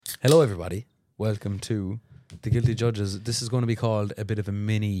Hello, everybody. Welcome to The Guilty Judges. This is going to be called a bit of a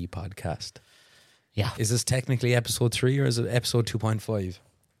mini podcast. Yeah. Is this technically episode 3 or is it episode 2.5?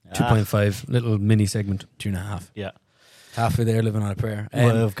 2.5, little mini segment. 2.5. Yeah. Halfway there living on a prayer.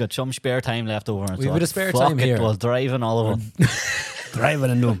 We've got some spare time left over. We've a bit of spare time here. We'll drive in all of them.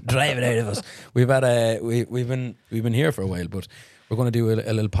 Driving and no. Drive it out of us. We've been here for a while, but we're going to do a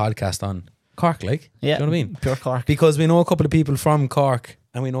little podcast on Cork, like. Yeah. Do you know what I mean? Pure Cork. Because we know a couple of people from Cork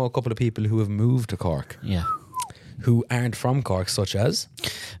and we know a couple of people who have moved to Cork Yeah. who aren't from Cork, such as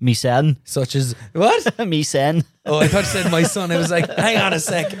Me son. what? Me son. Oh, I thought you said my son. I was like, hang on a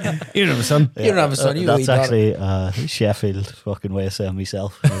sec. You don't have a son. You don't have a son. You That's wee daughter. actually Sheffield fucking way of saying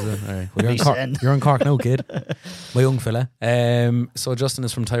myself. All right. Well, Me son. you're in Cork now, kid. My young fella. So Justin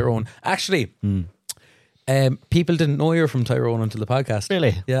is from Tyrone. Actually, people didn't know you were from Tyrone until the podcast.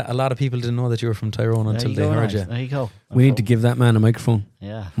 Really? Yeah, a lot of people didn't know that you were from Tyrone until they heard you. There you go. We need to give that man a microphone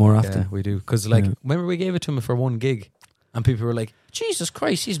Yeah. more Yeah, often. we do. Because, remember we gave it to him for one gig and people were like, Jesus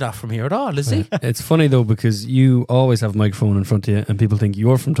Christ, he's not from here at all, is he? It's funny though because you always have a microphone in front of you and people think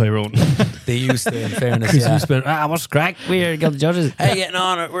you're from Tyrone. They used to, in fairness, Because yeah. you spent, what's crack? We're Guilty Judges. Hey, getting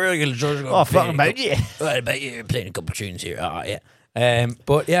on, we're going to judge. Oh, fucking about you. What about you? Playing a couple of tunes here. Oh, yeah.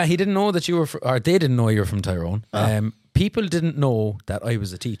 But yeah, he didn't know that you were, or they didn't know you were from Tyrone. People didn't know that I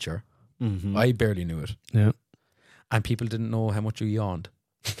was a teacher. Mm-hmm. I barely knew it. Yeah. And people didn't know how much you yawned.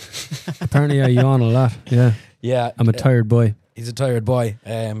 Apparently I yawn a lot. Yeah. Yeah. I'm a tired boy. He's a tired boy.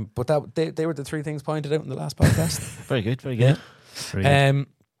 But they were the 3 things pointed out in the last podcast. Very good. Very good.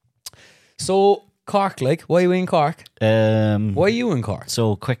 So Cork, why are we in Cork? Why are you in Cork?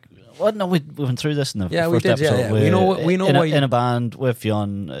 So quick. Well, no, we went through this in the Yeah, we first did, yeah, episode. yeah. We know in why in a band with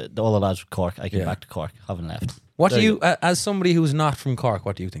Fionn, all the lads from Cork. I came Yeah. back to Cork, haven't left. What There do you you, as somebody who's not from Cork,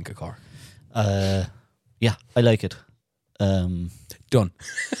 what do you think of Cork? Yeah, I like it. Done.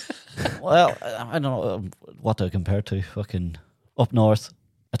 Well, I don't know what to compare to. Fucking up north,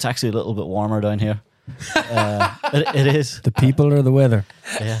 it's actually a little bit warmer down here. It is. The people or the weather?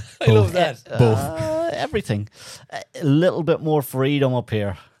 Yeah, I love that. everything. A little bit more freedom up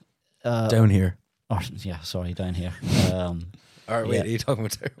here. Down here. Or, yeah, sorry, down here. Or wait, Yeah. are you talking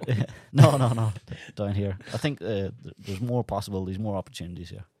about Tyrone? No, down here. I think there's more possibilities, more opportunities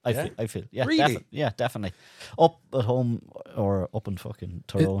here. I feel. Yeah, Really? definitely. Up at home or up in fucking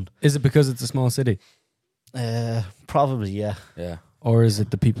Tyrone. Is it because it's a small city? Probably, yeah. Yeah. Or is it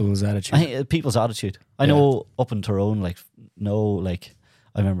the people's attitude? I think people's attitude. I know up in Tyrone,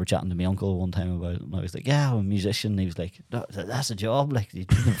 I remember chatting to my uncle one time about it, and I was like, "Yeah, I'm a musician." And he was like, "That's a job." Like,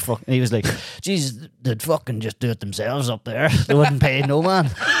 he was like, "Jesus, they'd fucking just do it themselves up there. They wouldn't pay no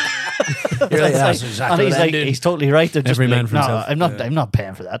man." You're like, It's that's exactly and he's what I'm like, doing. he's totally right. They're just Every man like, for no, himself. I'm not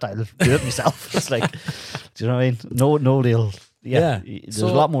paying for that. I'll do it myself. It's like, do you know what I mean? No deal. Yeah. There's So-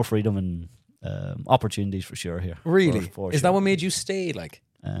 a lot more freedom and opportunities for sure here. Really? For Is sure. that what made you stay?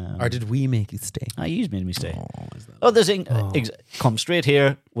 Or did we make you stay? You made me stay. Is that- Oh, there's come straight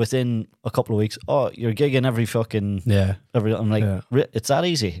here within a couple of weeks. Oh, you're gigging every fucking Yeah. I'm like, Yeah. It's that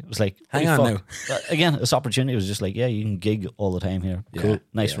easy. It was like, Hang holy on fuck. But again, this opportunity was just like, yeah, you can gig all the time here. Yeah, Cool,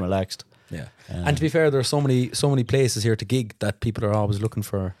 nice yeah. and relaxed. Yeah. And to be fair, there are so many places here to gig that people are always looking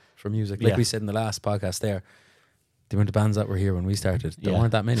for music. Like Yeah. we said in the last podcast there, the amount of bands that were here when we started, there Yeah.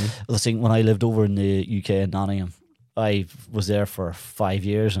 weren't that many. Well, I think when I lived over in the UK in Nottingham, I was there for 5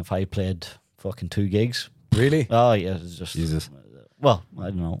 years, and if I played fucking 2 gigs, Really? oh yeah, it was just Jesus. Well, I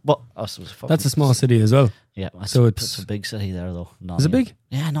don't know, but us was fucking, That's a small city as well. yeah. so it's a big city there though. Nottingham. Is it big?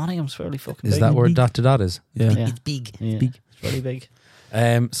 Yeah, Nottingham's fairly fucking. Is big. that where dot to dot is? Yeah. Yeah. It's big. Yeah, big? It's really big.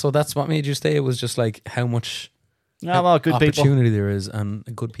 So that's what made you stay. It was just like how much No, well, good people. opportunity there is and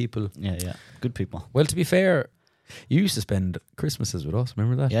good people. Yeah, good people. Well, to be fair, you used to spend Christmases with us.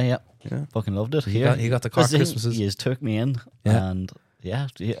 Remember that? Yeah. Yeah. Fucking loved it. You got the Cork Christmases. He just took me in, Yeah. and I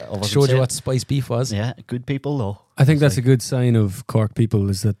wasn't Showed you saying- what spice beef was. Yeah, good people though. I think It's that's like- a good sign of Cork people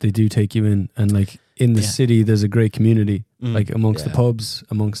is that they do take you in, and like in the Yeah. city there's a great community, Mm. like amongst the Yeah. pubs,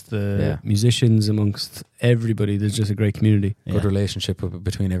 amongst the musicians, amongst everybody. There's just a great community. Yeah. Good relationship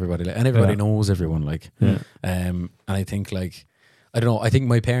between everybody, and everybody Yeah. knows everyone. Yeah. And I think I don't know. I think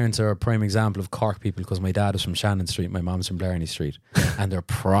my parents are a prime example of Cork people because my dad is from Shannon Street, my mom's from Blarney Street, and they're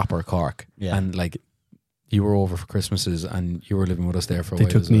proper Cork. Yeah. And you were over for Christmases, and you were living with us there for a They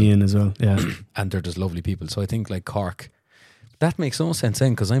while. took as me well. in as well. Yeah. And they're just lovely people. So I think Cork, that makes no sense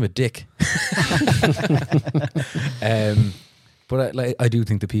then because I'm a dick. But I do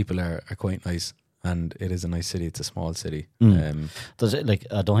think the people are quite nice. And it is a nice city. It's a small city. Does it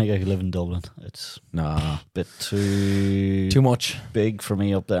I don't think I could live in Dublin. It's Nah, a bit too too much. big for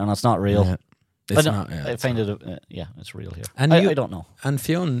me up there, and it's not real. Yeah. It's not. Yeah, I find it. It's real here. And I don't know. And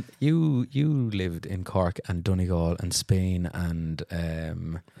Fionn, you lived in Cork and Donegal and Spain and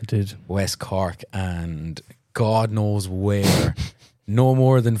I did. West Cork and God knows where. No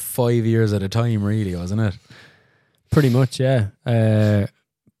more than 5 years at a time, really, wasn't it? Pretty much, yeah.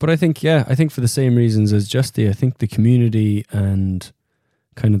 But I think for the same reasons as Justy, I think the community and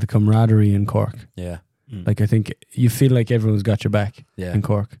kind of the camaraderie in Cork. Yeah. Like, I think you feel like everyone's got your back in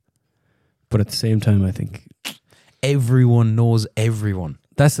Cork. But at the same time, I think everyone knows everyone.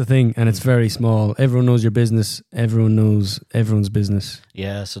 That's the thing, and it's very small. Everyone knows your business. Everyone knows everyone's business.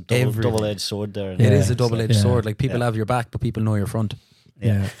 Yeah, it's a double-edged sword there. It is a double-edged sword. Like, people have your back, but people know your front.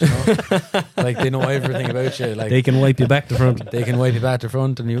 Yeah. You know? Like, they know everything about you. Like, they can wipe you back to front. They can wipe you back to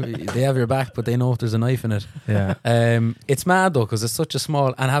front, and they have your back, but they know if there's a knife in it. Yeah. It's mad though, because it's such a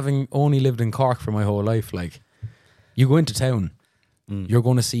small. And having only lived in Cork for my whole life, like, you go into town, you're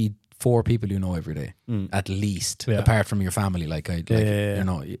going to see 4 people you know every day, at least, apart from your family. You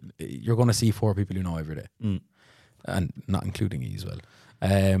know, you're going to see 4 people you know every day, and not including you as well.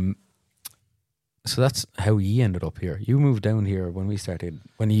 So that's how you ended up here. You moved down here when we started.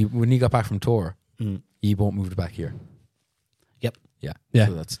 When you got back from tour, you both moved back here. Yep. Yeah.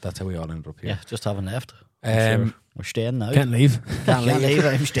 So that's how we all ended up here. Yeah, just haven't left. We're staying now. Can't leave. Can't leave.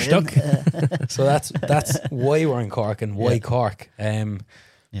 I'm staying. Stuck. So that's why we're in Cork and why Cork. Yeah.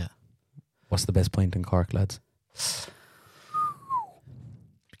 What's the best point in Cork, lads?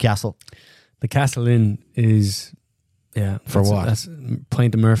 Castle. The Castle Inn is, For what? That's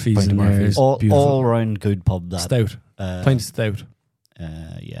Pint of Murphy's. Pint of Murphy's. All round good pub. That Stout. Pint of stout.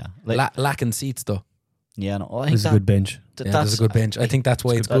 Yeah. Lacking seats though. Yeah, no, I think There's a good bench. There's a good bench. I think that's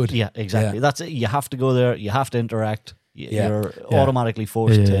why it's good. Yeah, exactly. Yeah. That's it. You have to go there. You have to interact. You're automatically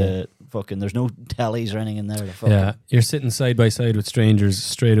forced to fucking. There's no tellies or anything in there. Yeah, you're sitting side by side with strangers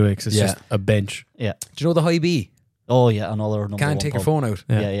straight away because it's just a bench. Yeah. Do you know the High B? Oh yeah, another number Can't one take pub. your phone out.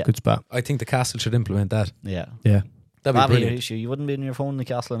 Yeah. Good spot. I think the Castle should implement that. Yeah. Yeah. That'd be That'd be an brilliant. issue. You wouldn't be in your phone in the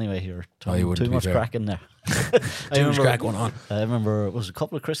castle anyway. You're you wouldn't, too to be much fair. crack in there. Too much crack going on. I remember it was a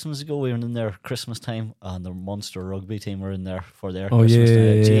couple of Christmases ago. We were in there Christmas time, and the Munster rugby team were in there for their Christmas yeah,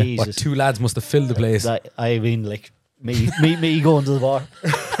 time. yeah. Jesus, What, 2 lads must have filled the place. I mean, like me going to the bar.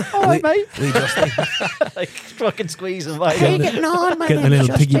 All right, mate. We just Like fucking squeezing my. How you getting on, man? Getting a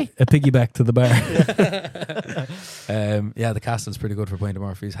little piggyback to the bar. The Castle's pretty good for Pint of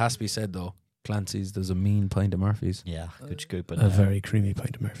Murphy's. Has to be said though, Clancy's does a mean Pint of Murphy's. Yeah, good scoop. A very creamy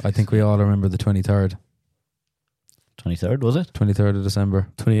Pint of Murphy's. I think we all remember the 23rd. 23rd was it? 23rd of December.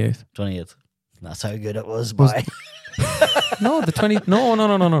 28th. 20th. That's how good it was. Bye. No, the 20. No.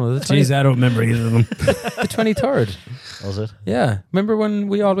 The 20, Jeez, I don't remember either of them. the 23rd. Was it? Yeah, remember when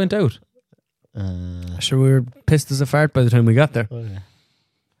we all went out? Sure, we were pissed as a fart by the time we got there. Oh, yeah.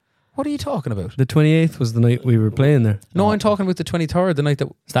 What are you talking about? The 28th was the night we were playing there. No, I'm talking about the 23rd, the night that.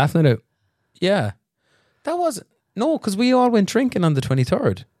 Staff night out. Yeah, that was no, because we all went drinking on the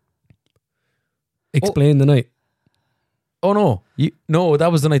 23rd. Explain the night. Oh no,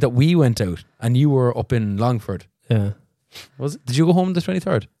 that was the night that we went out, and you were up in Longford. Yeah. Was it? Did you go home the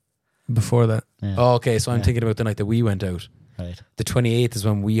 23rd? Before that. Yeah. Oh, okay, so I'm thinking about the night that we went out. Right. The 28th is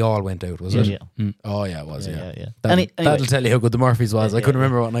when we all went out, was it? Yeah. Oh yeah, it was. Yeah. Anyway, That'll tell you how good the Murphys was. I couldn't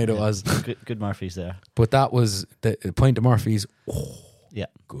remember what night it was, good Murphy's there. but that was the Pint of Murphys. Oh, Yeah.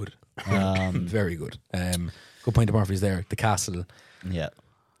 good, Very good. Good Pint of Murphys there. The Castle, Yeah.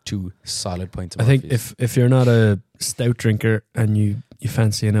 2 solid pints of I Murphys. think if you're not a stout drinker and you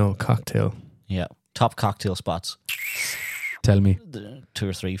fancy an old cocktail, Yeah. Top cocktail spots. Tell me, 2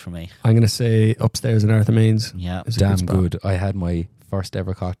 or 3 for me. I'm going to say upstairs in Arthur Main's. Yeah. Is a damn spot. good. I had my first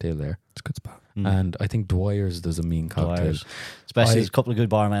ever cocktail there, It's a good spot. and I think Dwyer's does a mean cocktail. Dwyer's. Especially there's a couple of good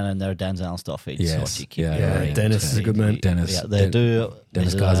barmen in there, Denzel and stuff. It's Yes, what you keep yeah, your yeah. Dennis is a good man. Dennis. Yeah, they do.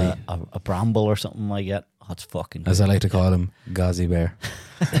 Dennis they do Ghazi. a bramble or something I get. Oh, it's fucking As good. I like to call him, Ghazi Bear.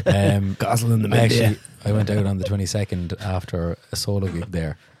 Gozzle in the mid. Actually, I went out on the 22nd after a solo gig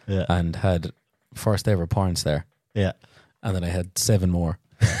there Yeah. and had first ever porns there, Yeah. and then I had 7 more.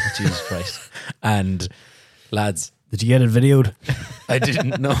 Jesus Christ. And lads, Did you get it videoed? I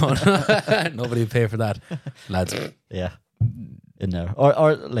didn't know. Nobody would pay for that, lads. Yeah. In there.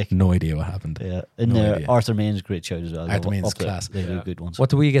 Or like, No idea what happened. yeah. In No there. idea. Arthur Main's great shout as well. Arthur Main's Up there. class. They do good ones. What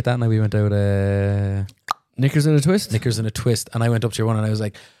did we get that night? We went out Knickers in a twist? Knickers and a twist, and I went up to your one and I was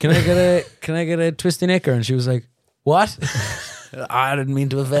like, "Can I get a twisty knicker?" And she was like, "What?" I didn't mean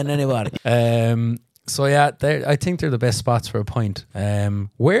to offend anybody. So yeah, I think they're the best spots for a pint.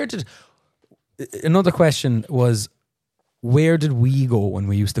 Another question was, where did we go when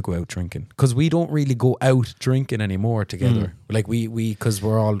we used to go out drinking? Because we don't really go out drinking anymore together. Like we because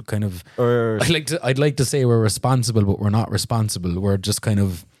we're all kind of. I'd like to say we're responsible, but we're not responsible. We're just kind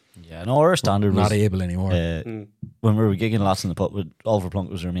of. Yeah, no, our standard was not able anymore. When we were gigging lots in the pub, with Oliver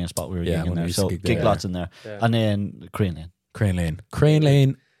Plunk was our main spot. We were gigging there, so gig lots in there, and then Crane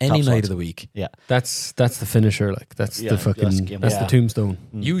Lane, any Top night slots. of the week. Yeah, That's the finisher. Like that's the fucking that's the tombstone.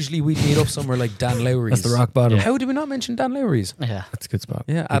 Usually we'd meet up somewhere like Dan Lowry's. That's the rock bottom. How did we not mention Dan Lowry's? yeah. That's a good spot.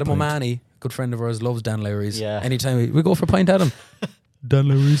 Yeah, Good Adam point. O'Mahony, good friend of ours, loves Dan Lowry's. Yeah. Anytime we go for a pint, Adam. Dan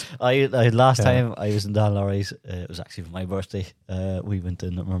Lowry's. I last time I was in Dan Lowry's, it was actually for my birthday. We went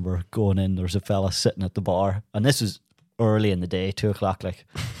in. I remember going in. There was a fella sitting at the bar, and this was early in the day, 2:00. Like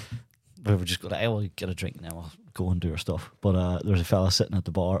we were just going, "Hey, we'll get a drink now. I'll go and do our stuff." But there was a fella sitting at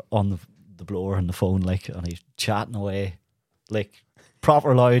the bar on the blower and the phone, like, and he's chatting away, like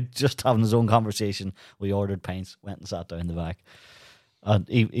proper loud, just having his own conversation. We ordered pints, went and sat down in the back. And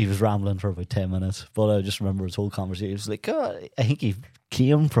he was rambling for about 10 minutes, but I just remember his whole conversation. He was like, I think he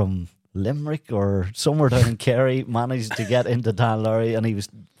came from Limerick or somewhere down in Kerry, managed to get into Dan Lowry, and he was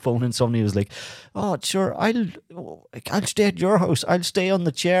phoning somebody. He was like, "Oh, sure, I'll stay at your house. I'll stay on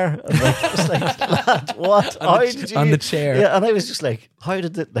the chair." And like, it's like, lad, what? How did you on the chair? Yeah, and I was just like, how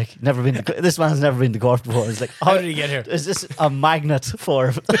did it? Like, never been. This man's never been to Cork before. It's like, how did he get here? Is this a magnet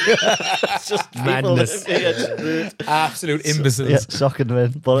for? It's just Madness. Absolute imbeciles. Yeah, sucking them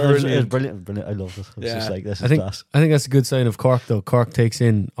in. But it was Brilliant. brilliant. I love it. It was Yeah. just like, this I is think class. I think that's a good sign of Cork though. Cork takes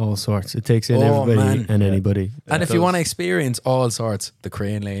in all sorts. It takes in Oh, everybody man. and anybody. And if you want to experience all sorts, the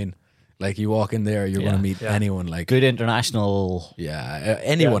Crane Lane, like you walk in there, you're going to meet anyone. Like Good international.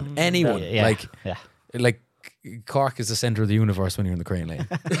 anyone. Yeah. Like Cork is the center of the universe when you're in the Crane Lane.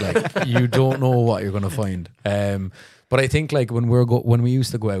 Like you don't know what you're going to find. But I think like when we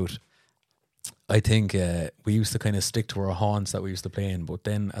used to go out, I think we used to kind of stick to our haunts that we used to play in. But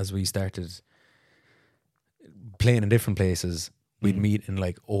then as we started playing in different places, we'd meet in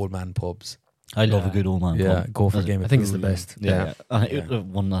like old man pubs. I love a good old man. Yeah, pub. go for a game of I think it's pool. the best. Yeah.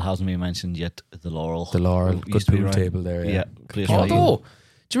 One that hasn't been mentioned yet, the Laurel. The Laurel, Used good to be pool around. table there. Yeah. Place Although,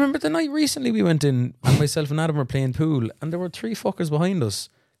 do you remember the night recently we went in and myself and Adam were playing pool and there were 3 fuckers behind us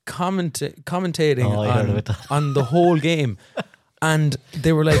commentating I heard about that. on the whole game. And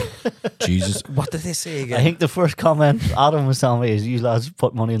they were like, Jesus, what did they say again? I think the first comment Adam was telling me is, "You lads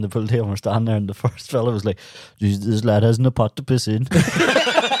put money in the pool table and we're standing there," and the first fella was like, "Jesus, this lad hasn't a pot to piss in."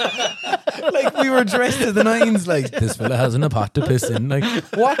 Like we were dressed to the nines, like this fella hasn't a pot to piss in. Like,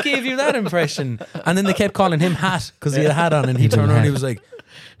 what gave you that impression? And then they kept calling him Hat because he had a hat on, and he turned around and he was like,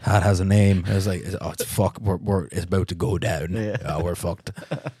 "Hat has a name." I was like, "Oh, it's fuck. It's about to go down. Oh, we're fucked."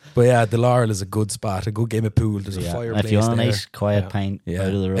 But yeah, the Laurel is a good spot, a good game of pool. There's a fireplace If you want a there. nice quiet pint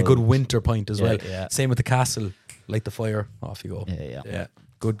out of the road, A good winter pint as well. Yeah. Same with the castle. Light the fire, off you go. Yeah.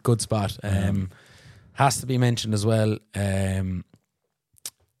 Good spot. Has to be mentioned as well.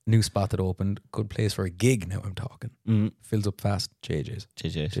 New spot that opened. Good place for a gig. Now I'm talking. Fills up fast. JJ's.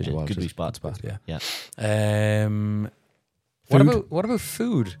 JJ Walters. Good wee spot. Yeah. Yeah. What about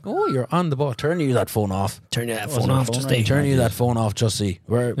food? Oh, you're on the ball. Turn you that phone off. Turn your phone off, Justy. Turn you that phone off, Justy.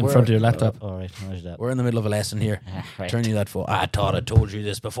 We're in front of your laptop. All right. Where's that? We're in the middle of a lesson here. Right. Turn you that phone. I thought I told you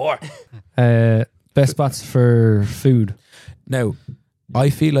this before. Best spots for food. Now, I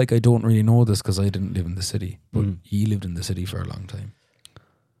feel like I don't really know this because I didn't live in the city, but you lived in the city for a long time.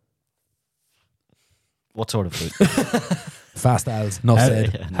 What sort of food? Fast as, enough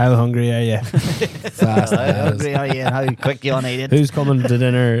said. How hungry are you? Fast How as. hungry are you? How quick you want to eat it? Who's coming to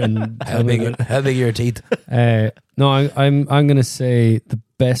dinner? And How big are your teeth? No, I'm gonna say the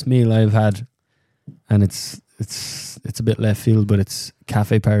best meal I've had, and it's a bit left field, but it's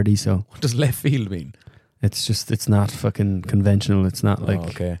Cafe Paradiso. What does left field mean? It's not fucking conventional. It's not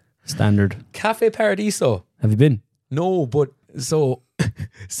like standard. Cafe Paradiso. Have you been? No, but so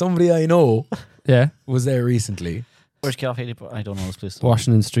somebody I know was there recently. Where's Cafe? I don't know this place.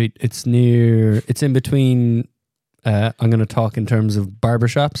 Washington Street. It's in between. I'm going to talk in terms of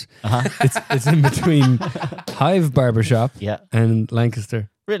barbershops. It's in between Hive Barbershop and Lancaster.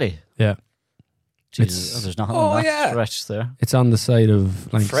 Really? Yeah. Jesus, there's nothing in that stretch there. It's on the side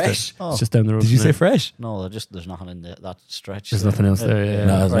of Lancaster. Fresh? It's just down the road. Did you say fresh? No, there's nothing in that stretch. There's nothing else there. Yeah.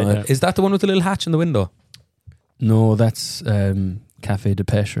 No, it's right not. there. Is that the one with the little hatch in the window? No, that's Cafe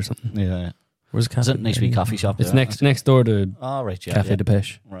Depeche or something. Yeah. Where's Is it a nice wee coffee shop? It's next door to Oh, right, yeah. Cafe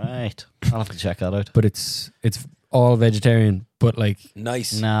Depeche. Right. I'll have to check that out. But it's all vegetarian, but like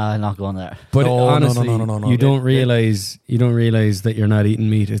Nice. Nah, I'm not going there. But No, honestly, no. you don't realize that you're not eating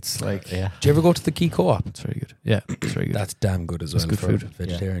meat. It's like Yeah. Do you ever go to the Key Co-op? it's very good. Yeah, it's very good. That's damn good as well. It's good for food.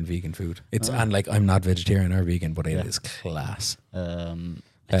 Vegetarian, vegan food. It's and like I'm not vegetarian or vegan, but it is class. I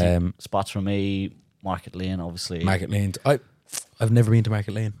think spots for me, Market Lane, obviously. Market Lane. I've never been to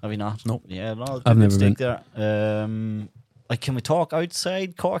Market Lane. Have you not? No. Yeah, no. I've never stick there. Like, can we talk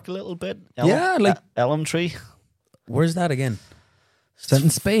outside Cork a little bit? Yeah, like- Elm Tree. Where's that again? Is that in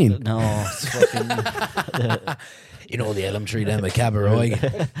Spain? No, it's fucking. You know the Elm Tree down by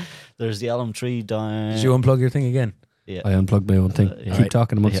Cabaroy. There's the Elm Tree down. Did you unplug your thing again? Yeah, I unplugged my own thing. yeah. Keep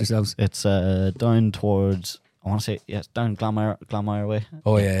talking amongst Yeah. yourselves. it's down towards. I want to say yes, down Glanmire way.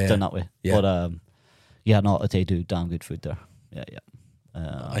 Oh yeah. Down that way. Yeah. But yeah, no, they do damn good food there. Yeah.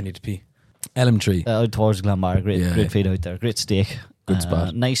 I need to pee. Elm Tree. Out towards Glanmire, great Yeah. feed out there, great steak. Good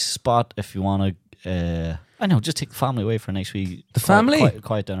spot. Nice spot if you want to. I know, just take the family away for a nice wee. The family?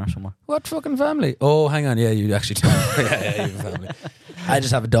 quiet dinner somewhere. What fucking family? Oh, hang on. Yeah, you actually do. yeah, you have a family. I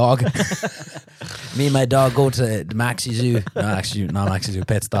just have a dog. Me and my dog go to the Maxi Zoo. No, actually, not Maxi Zoo.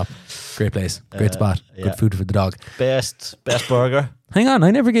 Pet Stop. Great place. Great spot. yeah. Good food for the dog. Best burger. Hang on.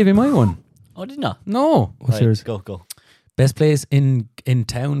 I never gave you my one. Oh, did you not? No. What's yours? Go. Best place in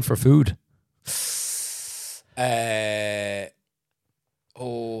town for food.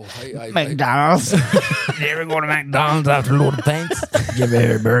 McDonald's. Do you ever go to McDonald's after a load of pints? Give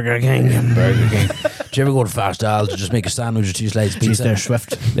me a Burger King. Burger King. Do you ever go to Fast Al to just make a sandwich or 2 slices of pizza? They're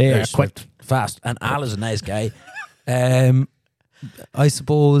swift. They are quick. Fast. And Al is a nice guy. I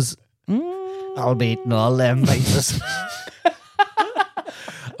suppose I'll be eating all them pizzas.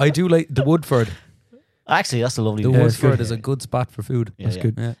 I do like the Woodford. Actually, that's a lovely. The place. Woodford is a good spot for food. Yeah, That's yeah.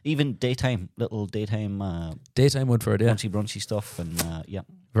 good. Yeah. Even daytime Daytime Woodford, yeah. brunchy stuff, and yeah.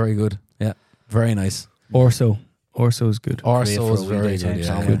 Very good. Yeah. Very nice. Orso is good. Orso is Great for a wee very daytime good. Yeah.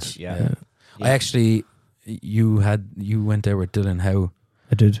 sandwich. Yeah. I actually, you went there with Dylan Howe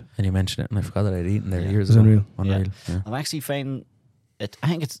I did. and you mentioned it and I forgot that I'd eaten there Yeah. years It was ago. unreal. Yeah. I'm actually finding it. I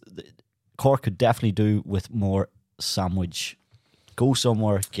think Cork could definitely do with more sandwich. Go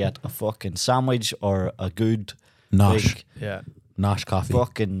somewhere, get a fucking sandwich or a good Nosh. big Yeah. Nosh coffee.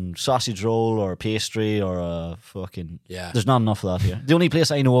 fucking sausage roll or a pastry or a fucking. Yeah. There's not enough of that here. The only place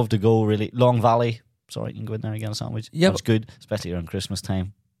I know of to go really, Long Valley. Sorry, you can go in there and get a sandwich. Yeah, That's good, especially around Christmas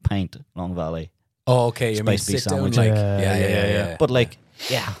time. Pint, Long Valley. Oh, okay. You mean Spicy sit down sandwich. like Yeah. But like,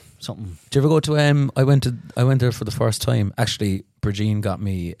 yeah, something. Do you ever go to I went there for the first time. Actually, Brigitte got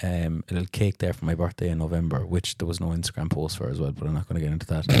me a little cake there for my birthday in November, which there was no Instagram post for as well, but I'm not going to get into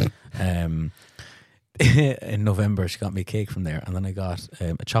that. In November, she got me a cake from there, and then I got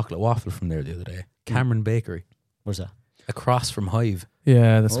a chocolate waffle from there the other day. Cameron Bakery, Where's that? across from Hive.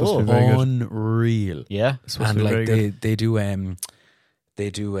 Yeah, that's supposed to be very good. Unreal. Yeah, It's supposed And to be like very good. they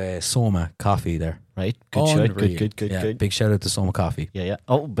do Soma coffee there. right. Good shout. Unreal. Good. Yeah, big shout out to Soma Coffee. Yeah.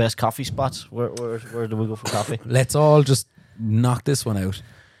 Oh, best coffee spots. Where do we go for coffee? Let's all just knock this one out.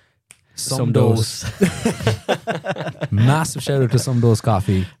 Some Dose. Massive shout out to Some Dose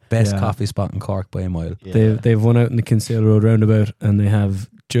Coffee. Best Yeah. coffee spot in Cork by a mile. Yeah. They've won out in the Kinsale Road roundabout, and they have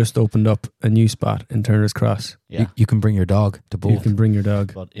just opened up a new spot in Turner's Cross. Yeah. You can bring your dog to You both. can bring your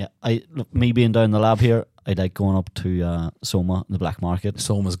dog. But yeah, me being down the lab here, I like going up to Soma, the black market.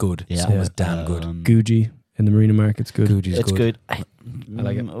 Soma's good. Yeah. Soma's damn good. Gucci in the Marina Market's good. Gucci's It's good. I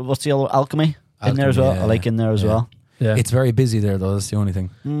like it. What's the other Alchemy in there as well? yeah, I like in there as yeah. well. Yeah, It's very busy there though. That's the only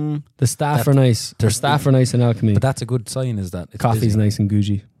thing. the staff that- are nice. Their staff are nice in Alchemy. But that's a good sign. Is that it's Coffee's busy. nice in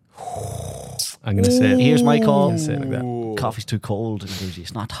Gucci. I'm gonna say it. Here's my call. I'm gonna say it like that. Coffee's too cold in Bougie.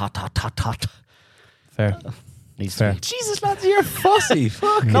 It's not hot. Fair. Needs Fair. to be. Jesus, lads, you're fussy.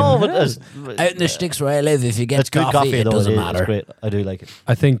 Fuck. No, but Out in the sticks where I live, if you get it's good coffee. it though. doesn't It's matter. great. I do like it.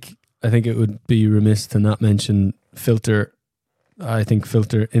 I think it would be remiss to not mention Filter. I think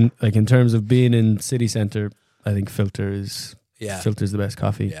Filter in terms of being in city centre, I think Filter's the best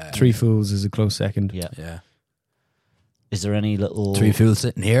coffee. Yeah. Three Fools is a close second. Yeah. Yeah. Is there any little? Three fools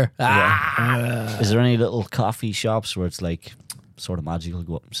sitting here. Yeah. Is there any little coffee shops where it's like sort of magical?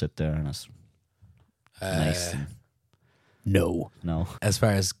 Go up and sit there and it's nice. No. No. As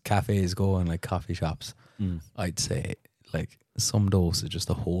far as cafes go and like coffee shops, I'd say like Some Dose is just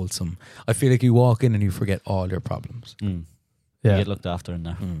a wholesome. I feel like you walk in and you forget all your problems. You Yeah, get looked after in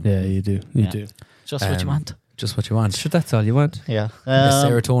there. yeah, you do. You Yeah. do. Just what you want. Just what you want. Sure, that's all you want. Yeah. The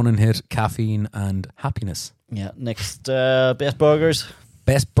serotonin hit, caffeine, and happiness. Yeah. Next, best burgers.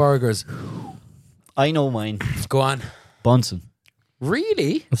 Best burgers. I know mine. Go on. Bunsen.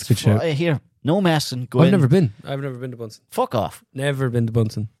 Really? That's a good show. Right here. No messing. Go I've in. never been. I've never been to Bunsen. Fuck off. Never been to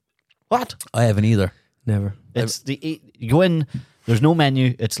Bunsen. What? I haven't either. Never. It's you go in. There's no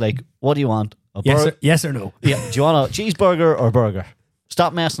menu. It's like, what do you want? A Yes or no? Yeah. Do you want a cheeseburger or burger?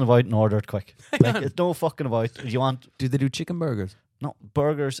 Stop messing about and order it quick. Like, it's no fucking about. Do you want? Do they do chicken burgers? No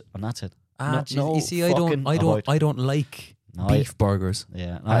burgers, and that's it. No, you see, I don't like beef burgers.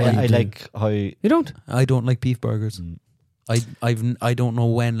 Yeah, I like how you don't. I don't like beef burgers. I don't know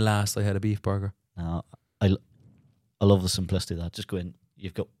when last I had a beef burger. No, I love the simplicity of that. Just go in.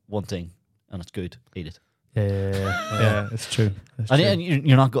 You've got one thing, and it's good. Eat it. Yeah, it's true. And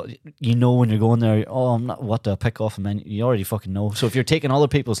you're not you know when you're going there, I'm not what to pick off a menu. You already fucking know. So if you're taking other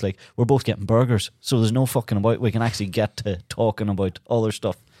people's, like, we're both getting burgers, so there's no fucking about. We can actually get to talking about other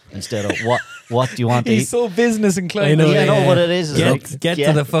stuff instead of what do you want to eat. He's so business inclined. I know what it is. Get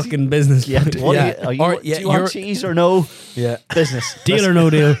to the fucking business. Yeah. Do you want cheese or no? Yeah. Business. Deal or no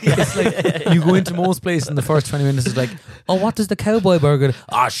deal. It's like you go into most places in the first 20 minutes. It's like, oh, what does the cowboy burger?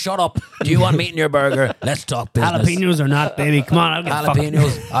 Shut up. Do you want meat in your burger? Let's talk business. Jalapenos or not, baby? Come on, I'll get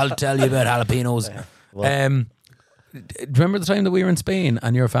jalapenos. I'll tell you about jalapenos. Remember the time that we were in Spain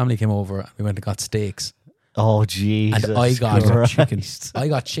and your family came over and we went and got steaks? Oh, Jesus. And I got chicken. I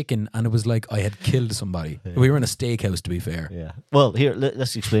got chicken, and it was like I had killed somebody. Yeah. We were in a steakhouse, to be fair. Yeah. Well, here,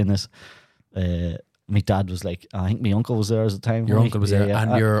 let's explain this. My dad was like, I think my uncle was there at the time. Your uncle was there,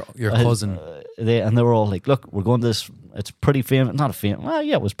 and your cousin. They were all like, look, we're going to this. It's pretty famous. Not a famous. Well,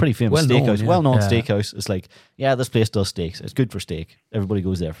 yeah, it was pretty famous steakhouse. Well-known steakhouse. It's like, yeah, this place does steaks. It's good for steak. Everybody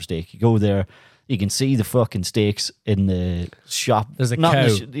goes there for steak. You go there. You can see the fucking steaks in the shop. There's a cow.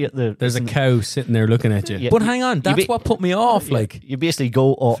 There's a cow sitting there looking at you. Yeah, but hang on, that's what put me off. Like, you basically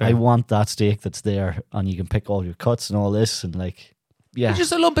go, I want that steak that's there, and you can pick all your cuts and all this, and like, yeah, it's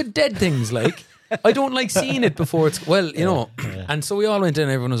just a lump of dead things. Like, I don't like seeing it before it's you know. Yeah. And so we all went in.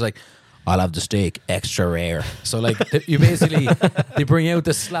 And everyone was like, I'll have the steak extra rare. So like you basically they bring out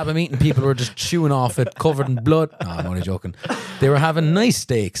this slab of meat and people were just chewing off it, covered in blood. No, I'm only joking. They were having nice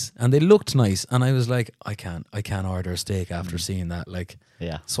steaks and they looked nice, and I was like, I can't order a steak after seeing that. Like,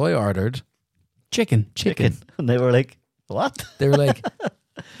 yeah. So I ordered chicken, and they were like, what? They were like,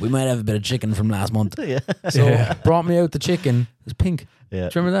 we might have a bit of chicken from last month. Yeah. So brought me out the chicken. It was pink. Yeah.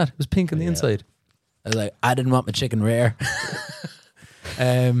 Do you remember that? It was pink on the inside. I was like, I didn't want my chicken rare.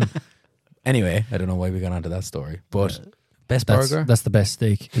 Anyway, I don't know why we got onto that story, but best burger? That's the best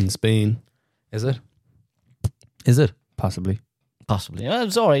steak in Spain. Is it? Is it? Possibly. Yeah, it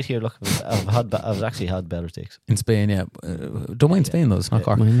was all right here. Look, I've actually had better steaks in Spain. Yeah, don't mind Spain though. It's not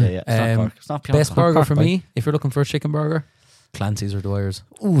Cork. It's not Cork. It's not best burger for me. If you're looking for a chicken burger, Clancy's or Dwyer's.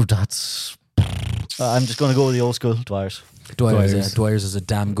 Ooh, that's. I'm just going to go with the old school Dwyer's. Dwyer's is a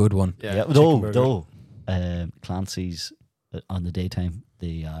damn good one. Yeah. Though, Clancy's on the daytime,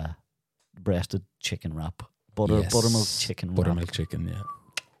 the breasted chicken wrap, buttermilk chicken, buttermilk chicken. Yeah.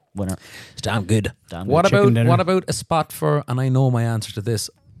 Winner. It's damn good. What about a spot for, and I know my answer to this,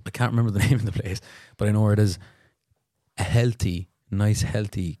 I can't remember the name of the place, but I know where it is, a healthy, nice,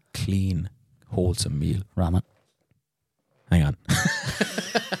 healthy, clean, wholesome meal. Ramen. Hang on.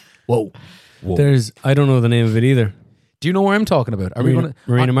 Whoa. I don't know the name of it either. Do you know where I'm talking about? Are we going to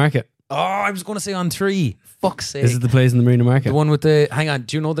Marina Market? Oh, I was going to say on 3. Fuck's sake. This is the place in the Marina Market. The one with the, hang on,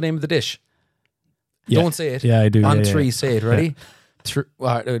 do you know the name of the dish? Yeah. Don't say it. Yeah, I do. On 3, say it. Ready?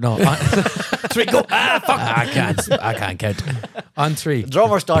 Yeah. No. 3, go. Fuck. I can't count. On 3. The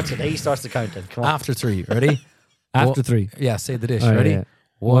drummer starts it. He starts the countdown. Come on. After 3. Ready? After 3. Yeah, say the dish. Ready? Yeah.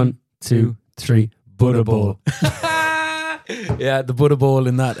 1, 2, 3. Buddha bowl. Yeah, the Buddha bowl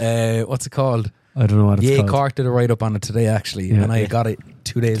in that. What's it called? I don't know what it's called. Cork did a write up on it today, actually, and I got it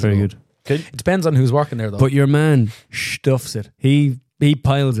 2 days Very ago. good. It depends on who's working there, though. But your man stuffs it. He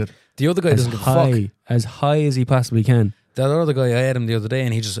piles it. The other guy doesn't give a fuck. As high as he possibly can. The other guy, I had him the other day,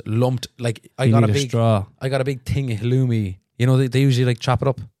 and he just lumped like I got a big thing of halloumi. You know, they usually like chop it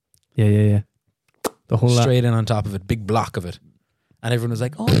up. Yeah. The whole straight in on top of it, big block of it, and everyone was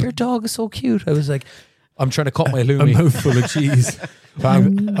like, "Oh, your dog is so cute." I was like, "I'm trying to cut my halloumi." A mouthful of cheese.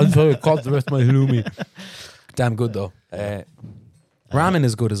 I'm trying to cut the rest of my halloumi. Damn good though. Ramen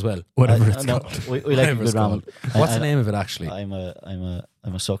is good as well. Whatever it's called. We like good ramen. What's the name of it actually? I'm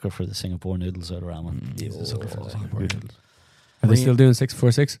a sucker for the Singapore noodles out of ramen. He's a sucker for the Singapore noodles. Are they still doing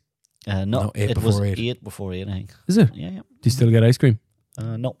 646? No, 8 it before was 8. 8 before 8, I think. Is it? Yeah. Do you still get ice cream?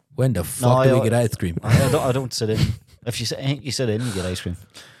 No. When the fuck do we get ice cream? I don't sit in. If you sit in, you get ice cream.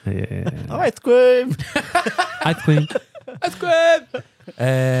 Yeah. Ice cream. Ice cream. Ice cream.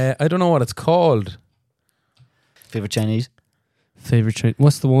 I don't know what it's called. Favorite Chinese? Favorite Chinese?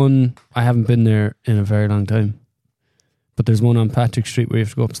 What's the one? I haven't been there in a very long time. But there's one on Patrick Street where you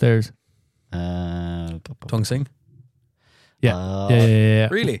have to go upstairs. Tung Sing? Yeah. Yeah.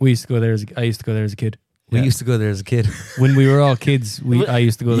 Really? I used to go there as a kid. We used to go there as a kid. When we were all kids, I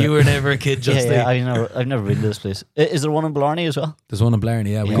used to go there. You were never a kid, just I've never been to this place. Is there one in Blarney as well? There's one in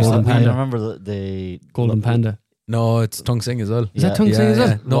Blarney, yeah. Golden Panda. I remember the Golden Panda. No, it's Tung Sing as well. Is that Tung Sing as well?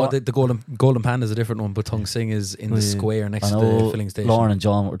 Yeah. No, the Golden Panda is a different one, but Tung Sing is in the square next to the filling station. Lauren and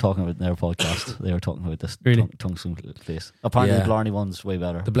John were talking about in their podcast. They were talking about this Tung Sing place. Apparently the Blarney one's way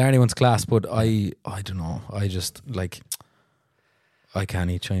better. The Blarney one's class, but I don't know. I just I can't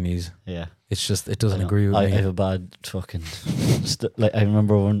eat Chinese. Yeah. It's just, it doesn't agree with me. I me. have a bad fucking... I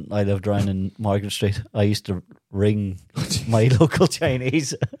remember when I lived around in Margaret Street, I used to ring my local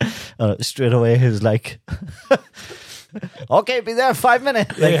Chinese. Straight away he was like... Okay, be there 5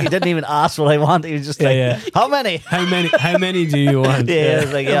 minutes. He didn't even ask what I want. He was just how many? How many do you want? I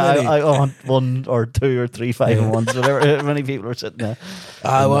was like, I want 1 or 2 or 3 5-in-1s, whatever. How many people are sitting there?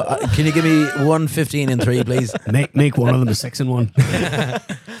 Can you give me 1 15-in-3, please? Make one of them a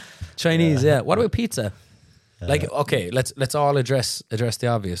 6-in-1. Chinese, yeah. What about pizza? Okay, let's all address the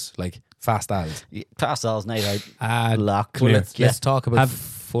obvious, like fast Al's. Fast Al's night out. Let's talk about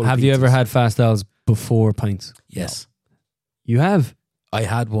Have you ever had fast Al's before pints? Yes. No. You have? I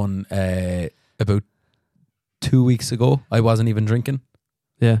had one about 2 weeks ago. I wasn't even drinking.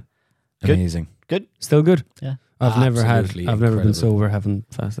 Yeah. Amazing. Good. Still good? Yeah. I've never been sober having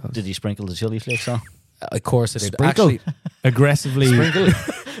fast Al's. Did you sprinkle the chili flakes on? Of course I did. Sprinkle? Actually, aggressively sprinkle.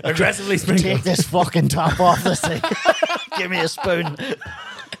 Aggressively sprinkle. Take this fucking top off this thing. Give me a spoon.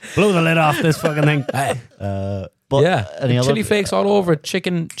 Blow the lid off this fucking thing. But chili flakes all over it.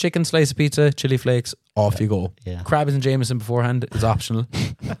 Chicken slice of pizza, chili flakes, off you go. Yeah. Crabs and Jameson beforehand is optional.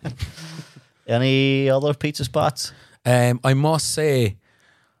 Any other pizza spots? I must say,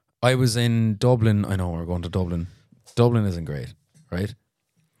 I was in Dublin. I know we're going to Dublin. Dublin isn't great, right?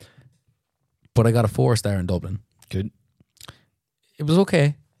 But I got a 4-star in Dublin. Good. It was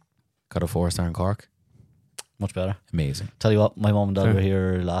okay. Got a 4-star in Cork. Much better. Amazing. Tell you what, my mom and dad were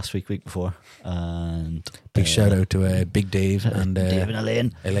here last week before, and big shout out to Big Dave and Dave and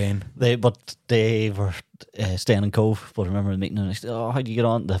Elaine. They were staying in Cove, but I remember the meeting and I said, "Oh, how do you get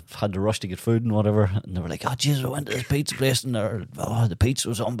on?" They had to rush to get food and whatever, and they were like, "Oh, Jesus, I went to this pizza place and the pizza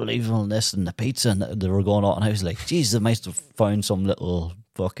was unbelievable and this and the pizza," and they were going on, and I was like, "Jesus, they must have found some little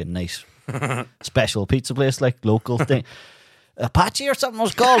fucking nice special pizza place, like local thing." Apache or something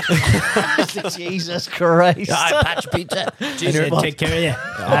was called. Jesus Christ. Apache pizza. Take care of you.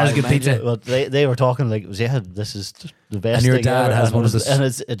 That's good pizza. But they were talking like, this is the best and your thing dad ever. has one of the... And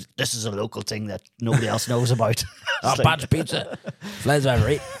this is a local thing that nobody else knows about. Apache pizza. Flies over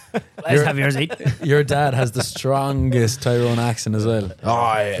eat. Let's have yours eat. Your dad has the strongest Tyrone accent as well.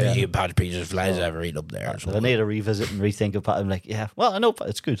 Apache pizza flies over eat up there. So I need to revisit and rethink about it. I'm like, yeah, well, I know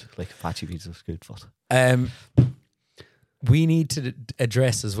it's good. Like Apache pizza is good. But we need to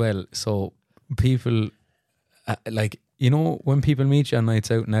address as well. So people, when people meet you on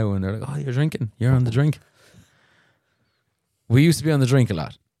nights out now and they're like, "Oh, you're drinking. You're on the drink." We used to be on the drink a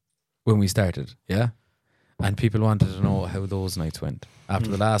lot when we started, yeah? And people wanted to know how those nights went.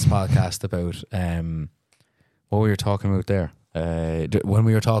 After the last podcast about what we were talking about there. When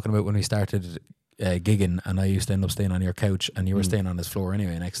we were talking about when we started gigging and I used to end up staying on your couch and you were staying on his floor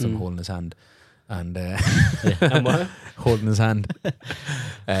anyway next to him holding his hand. And holding his hand. Do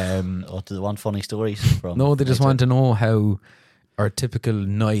they want funny stories from? No, they just want to know how our typical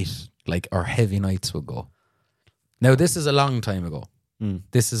night, like our heavy nights, would go. Now, this is a long time ago.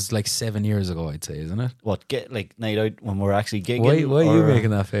 This is like 7 years ago, I'd say, isn't it? What, get like night out when we're actually gigging? Why are you making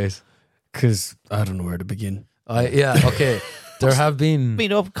that face? Because I don't know where to begin. Okay. There have been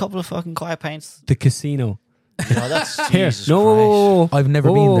up a couple of fucking quiet pints. The casino. No, that's here. Jesus No, I've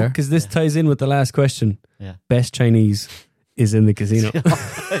never been there because this ties in with the last question. Yeah, best Chinese is in the casino.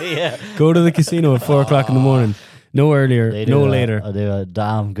 Yeah, go to the casino at 4:00 in the morning. No earlier, no later. They do a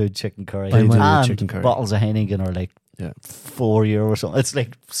damn good chicken curry. And chicken curry. Bottles of Heineken are like €4 or something. It's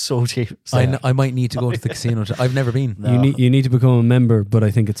like so cheap. So. I might need to go to the casino. I've never been. No. You need to become a member, but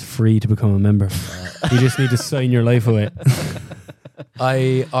I think it's free to become a member. You just need to sign your life away.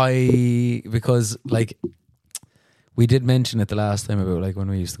 Because like. We did mention it the last time about like when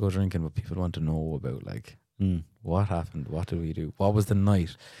we used to go drinking, but people want to know about like what happened, what did we do, what was the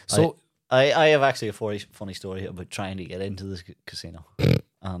night. So I have actually a funny story about trying to get into this casino,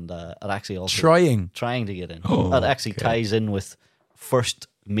 and it actually also trying to get in. That actually ties in with first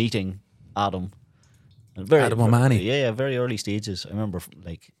meeting Adam. Adam O'Mahony. Yeah, very early stages. I remember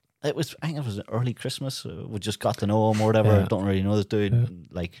like. I think it was early Christmas. We just got to know him or whatever. Yeah. Don't really know this dude.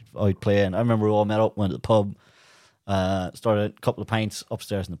 Like out playing. I remember we all met up, went to the pub. Started a couple of pints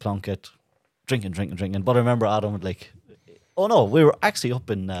upstairs in the Plunkett, drinking. But I remember Adam would like, oh no, we were actually up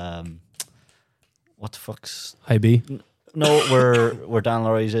in what the fuck's High B. No, where Dan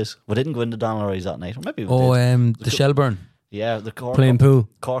Laurie's is. We didn't go into Dan Laurie's that night. Or maybe we did. The Shelburne. Yeah, the Cork, Playing pool.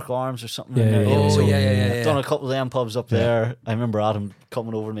 Cork Arms or something. Yeah, in there. yeah, Oh, so- yeah. Done a couple of them pubs up there. I remember Adam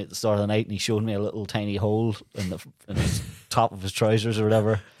coming over to me at the start of the night and he showed me a little tiny hole in the top of his trousers or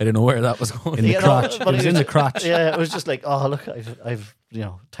whatever. I didn't know where that was going. In the crotch. But It was in the crotch. Yeah, it was just like, oh look, I've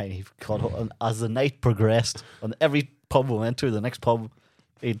tiny cut hole. And as the night progressed, on every pub we went to, the next pub,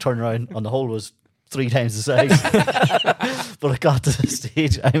 he'd turn around and the hole was 3 times the size. But it got to the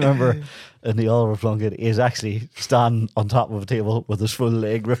stage, I remember in the Oliver Plunkett, he was actually standing on top of a table with his full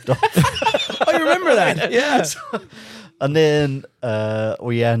leg ripped off. I remember that. Yeah. And then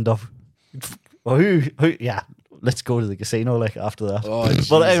we end up, let's go to the casino like after that. Oh,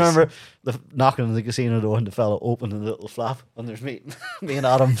 but I Jesus. remember knocking on the casino door and the fella opened a little flap and there's me and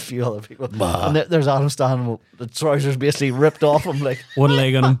Adam, a few other people. And there's Adam standing with the trousers basically ripped off him like One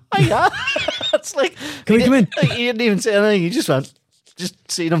leg on him. yeah. It's like Can we come in? He didn't even say anything. He just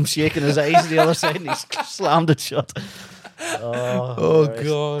seen him shaking his eyes to the other side and he slammed it shut. Oh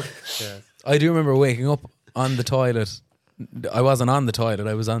God. Yeah. I do remember waking up on the toilet. I wasn't on the toilet.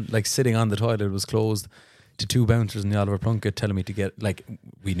 I was on sitting on the toilet. It was closed. To 2 bouncers in the Oliver Plunkett telling me to get,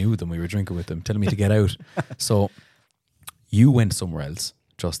 we knew them, we were drinking with them, telling me to get out. So you went somewhere else,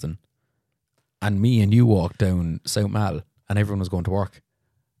 Justin, and me and you walked down South Mall and everyone was going to work.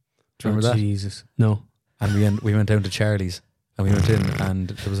 Do you remember that? Jesus. No. And we went down to Charlie's and we went in and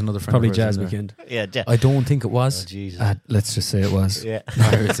there was another friend Probably of ours in Jazz there. Weekend. Yeah, I don't think it was. Jesus. Let's just say it was. Yeah.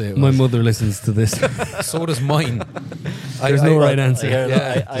 I would say it My was. mother listens to this. So does mine. There's no right answer. I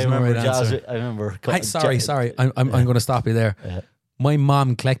there's no remember right Jazz. answer. I remember. Sorry. I'm going to stop you there. My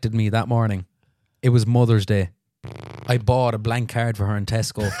mom collected me that morning. It was Mother's Day. I bought a blank card for her in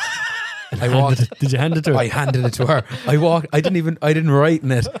Tesco. I walked. Did you hand it to her? I handed it to her. I didn't write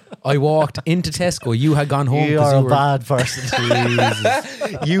in it. I walked into Tesco. You had gone home. You are a bad person. Jesus.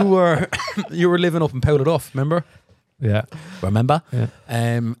 You were living up in Powderduff, remember? Yeah. Remember? Yeah.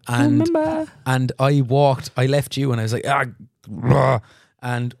 And Remember. and I left you and I was like,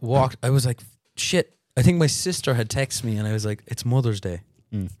 and walked. I was like, shit. I think my sister had texted me and I was like, it's Mother's Day.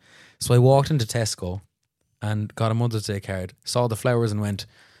 So I walked into Tesco and got a Mother's Day card, saw the flowers and went,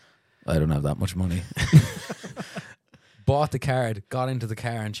 I don't have that much money. Bought the card, got into the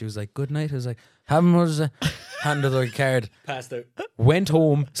car and she was like, good night. I was like, have a Mother's Day. Handed her the card. Passed out. Went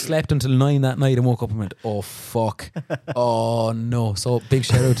home, slept until 9 that night and woke up and went, oh fuck. Oh no. So big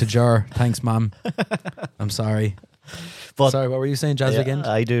shout out to Jar. Thanks, Mom. I'm sorry. But sorry, what were you saying, Jazz Weekend?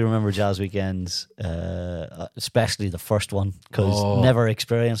 I do remember Jazz Weekends, especially the first one, because never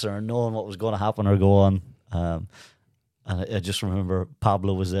experienced it or knowing what was going to happen or go on. And I just remember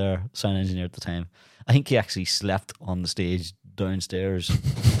Pablo was there, sound engineer at the time. I think he actually slept on the stage downstairs.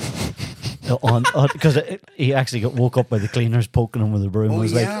 Because he actually woke up by the cleaners poking him with a broom.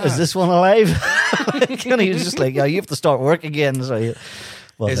 Was like, "Is this one alive?" And he was just like, "Yeah, you have to start work again." So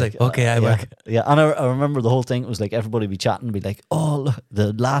he's like, "Okay, I work." Yeah, and I remember the whole thing. It was like everybody be chatting, be like, "Oh, look,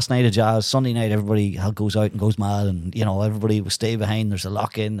 the last night of jazz, Sunday night, everybody goes out and goes mad, and everybody will stay behind. There's a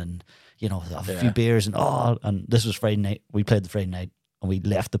lock in, and a few beers, and this was Friday night. We played the Friday night, and we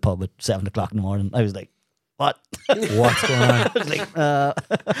left the pub at 7 o'clock in the morning. I was like, what? What's going on? I was like,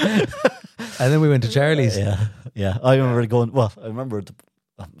 And then we went to Charlie's. Yeah. I remember going. Well, I remember it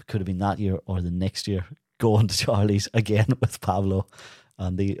could have been that year or the next year going to Charlie's again with Pablo,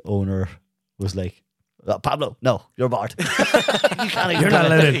 and the owner was like, Pablo, no, you're barred. You're not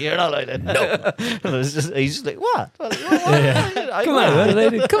allowed in. You're not allowed in. No. And he's just like, what? Come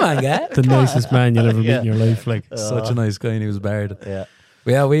on, come on, guy. The nicest man you'll ever meet in your life. Like Such a nice guy, and he was barred. Yeah.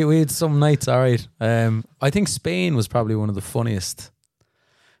 But yeah, we had some nights, all right. I think Spain was probably one of the funniest.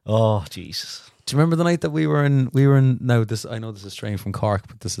 Oh, Jesus. Do you remember the night that we were in? Now this, I know this is straying from Cork,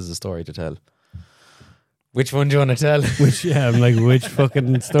 but this is a story to tell. Which one do you want to tell? I'm like, which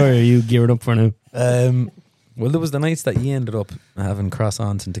fucking story are you gearing up for now? Well, there was the nights that you ended up having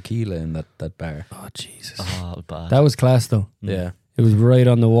croissants and tequila in that bar. Oh, Jesus. Oh, bad. That was class, though. Yeah. It was right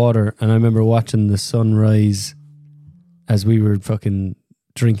on the water, and I remember watching the sunrise as we were fucking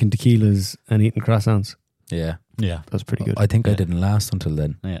drinking tequilas and eating croissants. Yeah. Yeah. That was pretty good. I think I didn't last until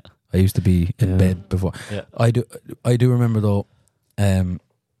then. Yeah. I used to be in bed before. Yeah. I do remember though, the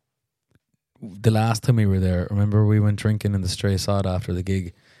last time we were there, remember we went drinking in the Stray Sod after the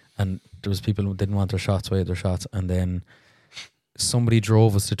gig, and there was people who didn't want their shots, waited their shots, and then somebody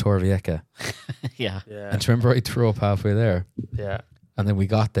drove us to Torrevieja. Yeah. And do you remember I threw up halfway there? Yeah. And then we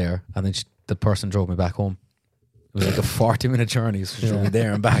got there, and then the person drove me back home. It was like a 40-minute journey, so she drove me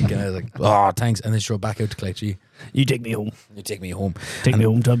there and back, and I was like, oh, thanks. And then she drove back out to collect you. You take me home. You take me home. Take me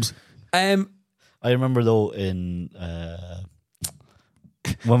home, Tubbs. I remember though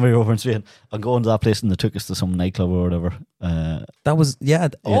when we were over in Spain, I'm going to that place and they took us to some nightclub or whatever. That was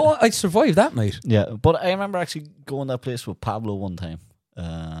Oh, I survived that night. Yeah, but I remember actually going to that place with Pablo one time.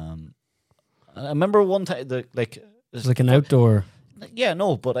 I remember one time it was like an outdoor. Yeah,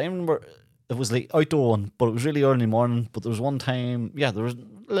 no, but I remember it was like outdoor one, but it was really early in the morning. But there was one time, there was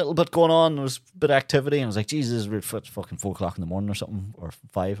a little bit going on. There was a bit of activity, and I was like, Jesus, it's fucking 4 o'clock in the morning or something, or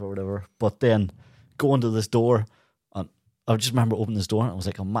 5 or whatever. But then going to this door, and I just remember opening this door, and it was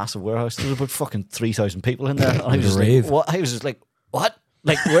like a massive warehouse. There was about fucking 3,000 people in there. And I was just like, what? I was just like, what?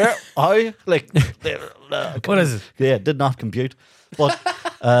 Like, where? How? Like, what is it? Yeah, it did not compute. But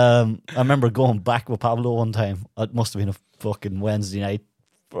I remember going back with Pablo one time. It must have been a fucking Wednesday night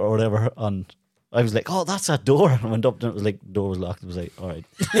or whatever, and I was like, oh, that's that door. And I went up and it was like, the door was locked. It was like, all right.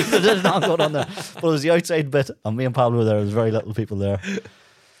 There's not going on there. But it was the outside bit, and me and Pablo were there. There was very little people there.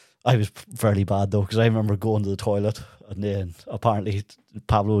 I was fairly bad though, because I remember going to the toilet, and then apparently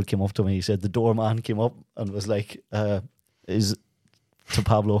Pablo came up to me. He said the doorman came up and was like, to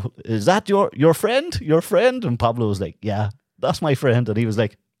Pablo, is that your friend? Your friend? And Pablo was like, yeah, that's my friend. And he was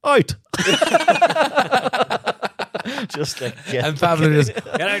like, out. Just like, and Pablo just,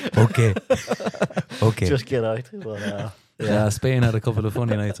 get out. Okay. Just get out. But, yeah, Spain had a couple of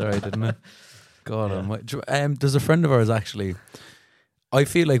funny nights, alright, didn't it? God, there's a friend of ours actually. I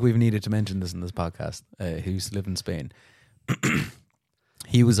feel like we've needed to mention this in this podcast. Who used to live in Spain.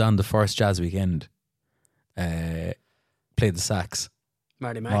 He was on the first jazz weekend. Played the sax.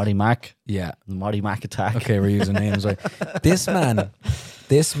 Marty Mac. Yeah, the Marty Mac attack. Okay, we're using names right. This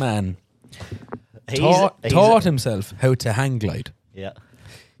man. Taught himself how to hang glide. Yeah.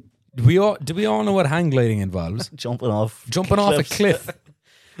 Do we all know what hang gliding involves? Jumping off a cliff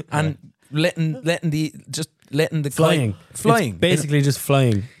and letting the flying. Flying. It's basically just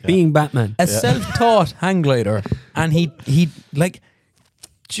flying. Yeah. Being Batman. A self-taught hang glider, and he like.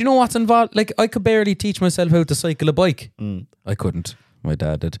 Do you know what's involved? Like, I could barely teach myself how to cycle a bike. I couldn't. My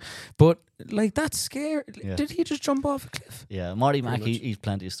dad did. But, like, that's scary. Yeah. Did he just jump off a cliff? Yeah, Marty Mac, he's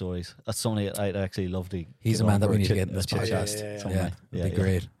plenty of stories. That's somebody I'd actually love to. He's a man that we need to get in this podcast. Yeah, it'd be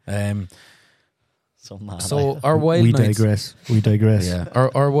great. So our wild nights. We digress. Yeah,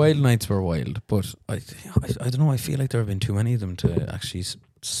 our wild nights were wild, but I don't know. I feel like there have been too many of them to actually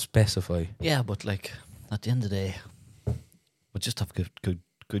specify. Yeah, but like at the end of the day, we just have good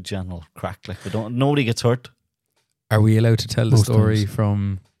general crack. Like nobody gets hurt. Are we allowed to tell the story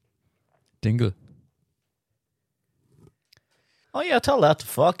from Dingle? Oh yeah, tell that to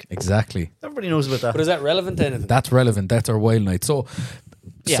fuck. Exactly. Everybody knows about that. But is that relevant to anything? That's relevant. That's our wild night. So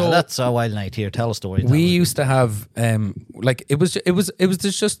that's our wild night here. Tell a story. We used to have it was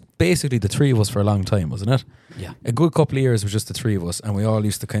just basically the three of us for a long time, wasn't it? Yeah. A good couple of years was just the three of us, and we all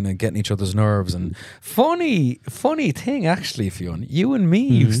used to kind of get in each other's nerves. And funny thing actually, Fionn, you and me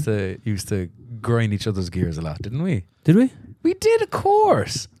used to grind each other's gears a lot, didn't we? Did we? We did, of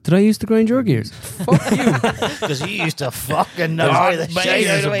course. Did I used to grind your gears? Fuck you. Because you used to fucking know the shit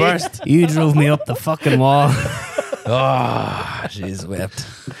out of me. Burst. You drove me up the fucking wall. Oh, she's wept.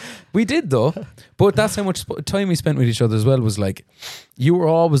 We did though, but that's how much time we spent with each other as well. Was like, you were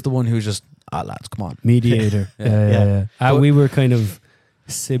always the one who was just, lads, come on, mediator. Yeah. We were kind of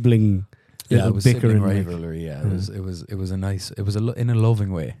sibling. Yeah, it was bickering sibling rivalry. Yeah, it was a nice. It was in a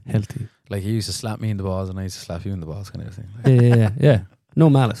loving way, healthy. Like you used to slap me in the balls, and I used to slap you in the balls, kind of thing. Yeah. No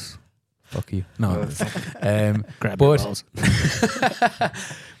malice. Fuck you. No. Grab your balls.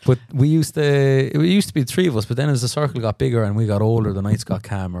 But it used to be the three of us, but then as the circle got bigger and we got older, the nights got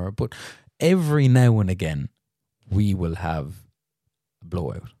calmer. But every now and again, we will have a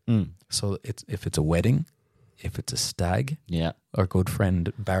blowout. So if it's a wedding, if it's a stag, our good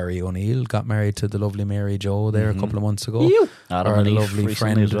friend Barry O'Neill got married to the lovely Mary Jo there a couple of months ago. Our lovely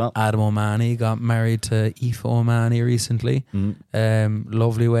friend Adam O'Mahony got married to Aoife O'Mahony recently.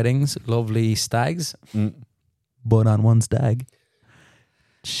 Lovely weddings, lovely stags. But on one stag,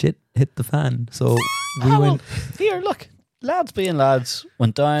 shit hit the fan. So we went. Here, look, lads being lads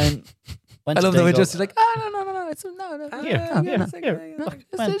went down. I love that we're just like, no. It's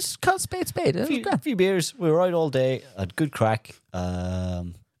just called spade. A few beers. We were out all day. Had good crack.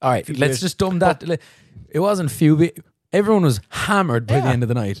 All right, let's just dumb that. It wasn't few. Everyone was hammered by the end of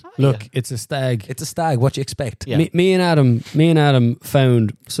the night. Look, it's a stag. It's a stag. What do you expect? Yeah. Me and Adam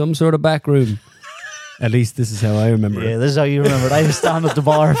found some sort of back room. At least this is how I remember it. Yeah, this is how you remember it. I was standing at the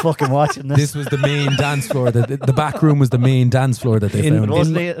bar fucking watching this. This was the main dance floor. The back room was the main dance floor that they found.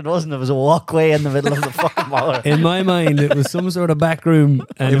 It wasn't. It was a walkway in the middle of the fucking bar. In my mind, it was some sort of back room,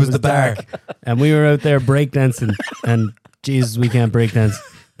 and it was the bar. And we were out there breakdancing, and Jesus, we can't breakdance.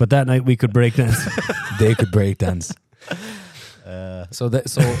 But that night we could break dance. They could break dance. So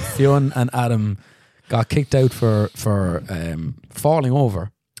Fionn and Adam got kicked out for falling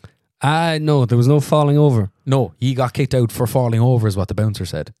over. No, there was no falling over. No, he got kicked out for falling over, is what the bouncer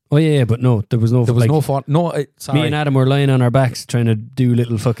said. Oh yeah, but no, there was no. There was no fall. No, sorry. Me and Adam were lying on our backs trying to do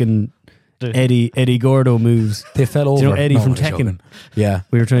little fucking Eddie Gordo moves. They fell over. Do you know Eddie from Tekken? Joking. Yeah,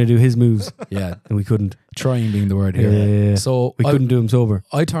 we were trying to do his moves. Yeah, and we couldn't. Trying being the word here. Yeah. So we couldn't do him sober.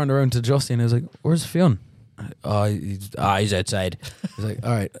 I turned around to Justin and I was like, "Where's Fionn?" He's outside. He's like,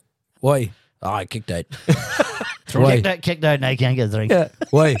 "All right, why?" I kicked out. Kicked out and I can't get a drink. Yeah.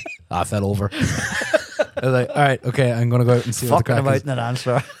 Why? I fell over. I was like, all right, okay, I'm going to go out and see what the crack is. Fucking about in an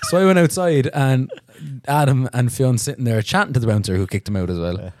answer. So I went outside and Adam and Fionn sitting there chatting to the bouncer who kicked him out as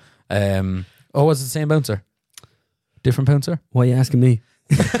well. Was it the same bouncer? Different bouncer? Why are you asking me?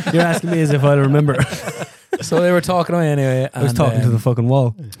 You're asking me as if I remember. So they were talking away anyway. I was talking to the fucking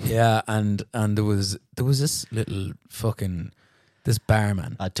wall. Yeah, and there was this little fucking... This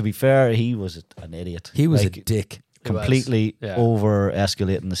barman. To be fair, he was an idiot. He was a dick. Completely over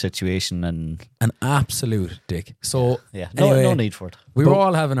escalating the situation and an absolute dick. So anyway, no need for it. We were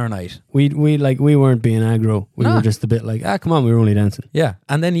all having our night. We weren't being aggro. We were just a bit like, come on, we were only dancing. Yeah,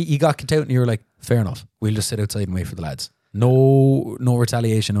 and then he got kicked out, and you were like, fair enough. We'll just sit outside and wait for the lads. No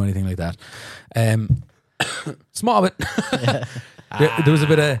retaliation or anything like that. Small bit. There was a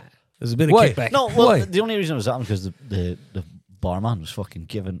bit of kickback. No, well, the only reason it was happening because the barman was fucking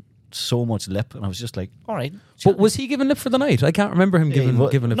giving so much lip, and I was just like, all right. But was he giving lip for the night? I can't remember him giving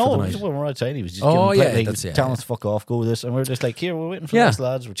lip for the night. No, when we were outside, he was just telling us to fuck off, go with this, and we were just like, here, we're waiting for this,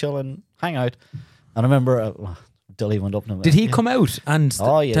 lads, we're chilling, hang out. And I remember Dilly went up and did he come out and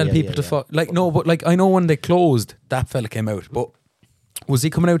tell people to fuck? Like, no, but like I know when they closed, that fella came out, but was he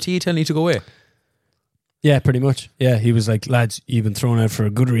coming out to you telling you to go away? Yeah, pretty much. Yeah, he was like, lads, you've been thrown out for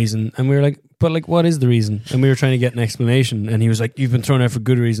a good reason. And we were like, but like, what is the reason? And we were trying to get an explanation. And he was like, you've been thrown out for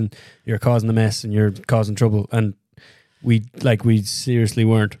good reason. You're causing a mess and you're causing trouble. And we seriously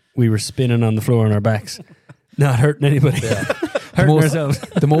weren't. We were spinning on the floor on our backs, not hurting anybody. Yeah. Hurting ourselves.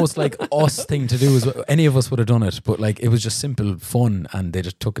 The most like us thing to do is any of us would have done it, but like it was just simple fun and they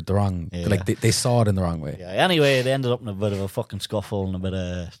just took it the wrong, like they saw it in the wrong way. Yeah. Anyway, it ended up in a bit of a fucking scuffle and a bit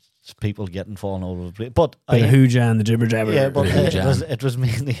of people getting fallen over. But the hooja and the jibber jabber. Yeah, but it was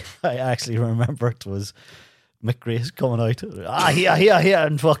mainly, I actually remember it was Mick Grace coming out. Yeah,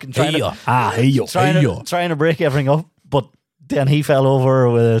 and fucking trying to break everything up. But then he fell over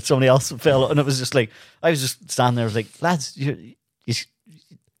with somebody else fell, and it was just like I was just standing there, I was like, lads, you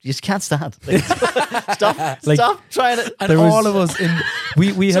just can't stand. Like, stop trying to. And all of us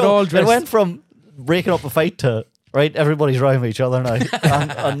we had all dressed. It went from breaking up a fight to right, everybody's rhyming each other now,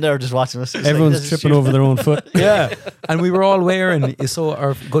 and they're just watching us. Everyone's tripping over their own foot. Yeah, and we were all wearing. So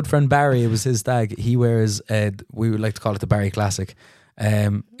our good friend Barry, it was his stag. He wears. We would like to call it the Barry Classic.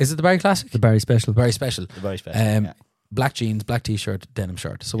 Is it the Barry Classic? The Barry Special. Barry Special. The Barry Special. Black jeans, black t-shirt, denim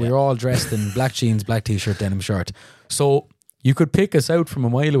shirt. So we were all dressed in black jeans, black t-shirt, denim shirt. So you could pick us out from a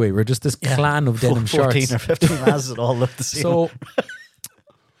mile away. We're just this clan of denim 14 shirts. 14 or 15 lads that all look the same.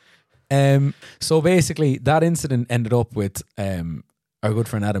 So basically that incident ended up with our good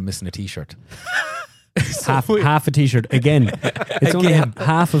friend Adam missing a t-shirt. half a t-shirt again. It's only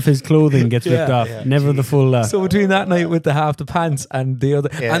half of his clothing gets ripped off. Never the full lot. So between that night with the half the pants and the other,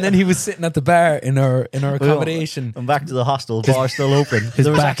 and then he was sitting at the bar in our accommodation. And back to the hostel, bar still open. His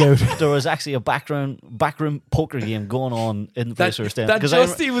back out. There was actually a backroom poker game going on in the place we were staying. That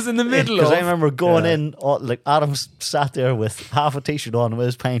Justy was in the middle of. Because I remember going in, like Adam sat there with half a t-shirt on with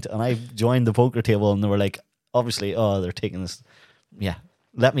his pint, and I joined the poker table, and they were like, obviously, they're taking this,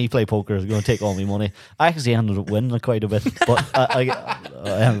 let me play poker. It's going to take all my money. I actually ended up winning quite a bit, but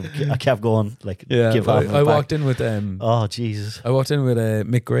I kept going. Like, give half I walked in with oh Jesus! I walked in with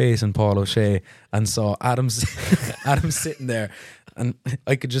Mick Grace and Paul O'Shea and saw Adam sitting there, and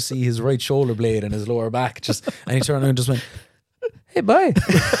I could just see his right shoulder blade and his lower back. And he turned around and just went, "Hey, bye."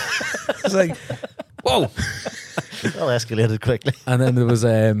 I was like, "Whoa!" That escalated quickly. And then there was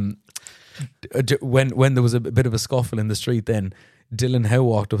when there was a bit of a scuffle in the street, then Dylan Howe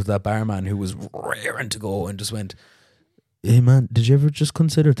walked up to that barman who was raring to go and just went, "Hey man, did you ever just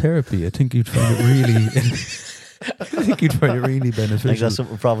consider therapy? I think you'd find it really beneficial." I think that's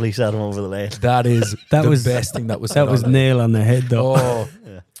what probably set him over the ledge. That was the best thing that was said. That was nail on the head though. Oh,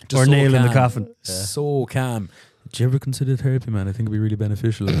 or nail in the coffin. So calm. Did you ever consider therapy, man? I think it'd be really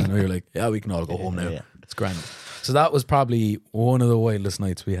beneficial. And we were like, yeah, we can all go home now. Yeah. It's grand. So that was probably one of the wildest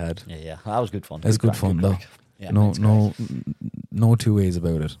nights we had. Yeah, that was good fun. It was good fun though. Yeah, no two ways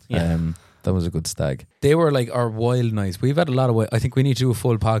about it. Yeah. That was a good stag. They were like our wild nights. We've had a lot of I think we need to do a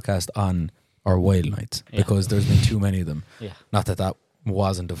full podcast on our wild nights because there's been too many of them. Yeah. Not that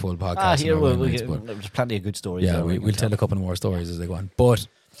wasn't a full podcast. Here on our wild nights, but there's plenty of good stories. yeah, we'll tell a couple more stories as they go on. But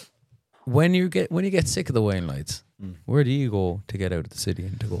when you get sick of the wild nights, where do you go to get out of the city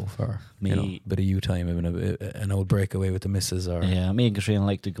and to go for a bit of you time, having an old breakaway with the missus? Or me and Katrina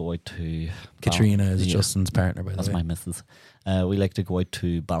like to go out to. Katrina is Justin's partner, by the way. That's my missus. We like to go out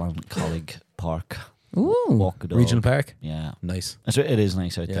to Ballincollig Park. Ooh, walk a dog. Regional Park. Yeah, nice. It is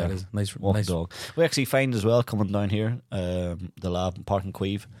nice out there. It is nice. Walk nice. a dog. We actually find as well coming down here, the lab Park and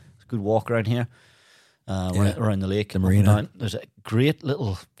Queeve. It's a good walk around here. Around the lake, the marina. There's a great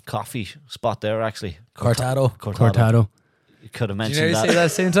little coffee spot there. Actually, Cortado. You could have Did mentioned you that. say that at the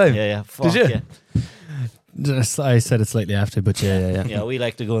same time? Yeah. Fuck, Did you? Yeah. I said it slightly after, but yeah. Yeah, we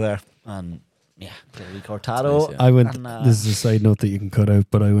like to go there and get a wee Cortado. Nice, yeah. I went. And, this is a side note that you can cut out,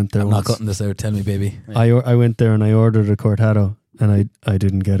 but I went there. I'm once. not cutting this out. Tell me, baby. I went there and I ordered a Cortado, and I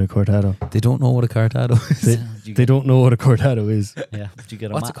didn't get a Cortado. They don't know what a Cortado is. They don't know what a Cortado is. Yeah. Did you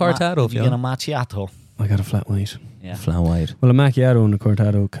get What's a Cortado, Did you get a macchiato? I got a flat white. Yeah. Flat white. Well, a macchiato and a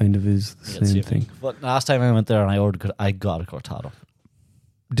Cortado kind of is the Yeah, same it's thing. But last time I went there and I got a Cortado.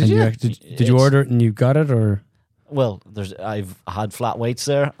 Did you? Did you order it and you got it, or? Well, I've had flat whites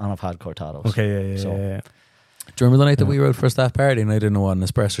there and I've had Cortados. Okay, yeah. Do you remember the night that we were out for a staff party and I didn't know what an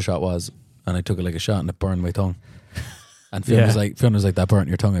espresso shot was, and I took it like a shot and it burned my tongue? And Fiona was like, that burnt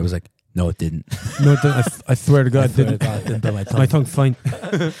your tongue. I was like, no, it didn't. No, I swear to God, it didn't. It didn't burn my tongue. My tongue's fine.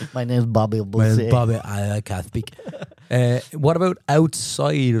 My name's Bobby My name's Bobby. I can't speak. What about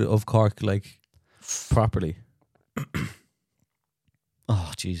outside of Cork, like properly?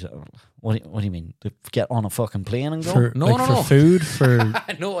 Oh, jeez. What do you mean? To get on a fucking plane and go? For food, for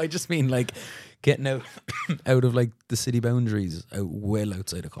No, I just mean like getting out of like the city boundaries, well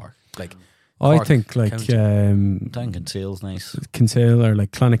outside of Cork. Like I Cork think like County. Down Kinsale's nice. Kinsale or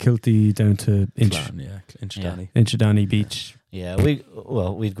like Clonakilty down to Inchydani Beach. Yeah,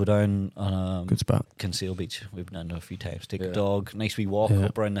 we'd go down on a good spot. Kinsale Beach. We've been down there a few times. Take a dog, nice wee walk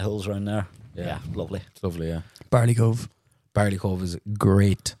up around the hills around there. Yeah, lovely. It's lovely, yeah. Barley Cove is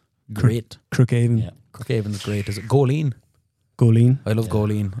great. Crookhaven. Yeah. Crookhaven's great. Is it Goleen? I love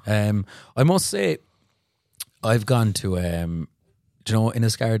Goleen. I must say, I've gone to, do you know,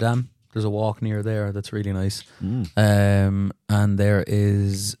 Inniscar Dam? There's a walk near there that's really nice. And there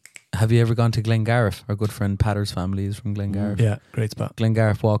is, have you ever gone to Glengariff? Our good friend Patter's family is from Glengariff. Yeah, great spot.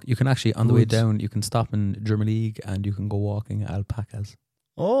 Glengariff walk. You can actually, on the way down, you can stop in Drumaleague and you can go walking alpacas.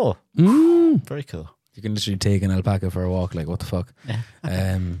 Oh, very cool. You can literally take an alpaca for a walk, like what the fuck.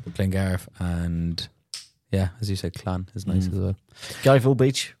 Yeah. Glengariff and as you said, Clan is nice as well. Garryville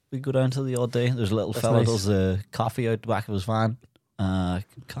Beach, we go down to the odd day. There's a little That's fella nice. does coffee out the back of his van. We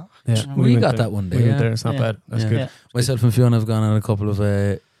went got there. that one day. We Yeah. went there. It's not bad. That's good. Yeah. Myself and Fiona have gone on a couple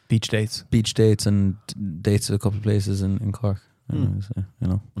of Beach dates. beach dates and dates at a couple of places in Cork. So,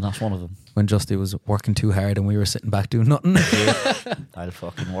 And that's one of them. when Justy was working too hard and we were sitting back doing nothing. I'll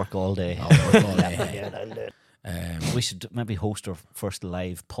fucking work all day. We should maybe host our first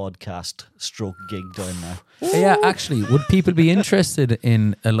live podcast stroke gig down there. Yeah, actually, would people be interested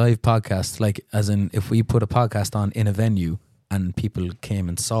in a live podcast? Like, as in, if we put a podcast on in a venue and people came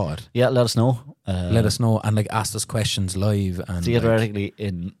and saw it, Yeah, let us know. let us know and like asked us questions live. And Theoretically,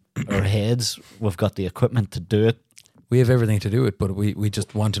 in our heads, we've got the equipment to do it. we have everything to do it, but we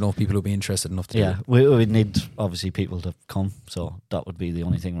just want to know if people will be interested enough to do Yeah, it. we would need obviously people to come, so that would be the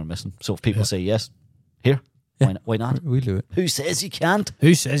only thing we're missing. So if people say yes, here, why not? We'll do it. Who says you can't?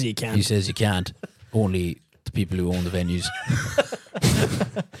 Who says you can't? He says you can't. Only the people who own the venues.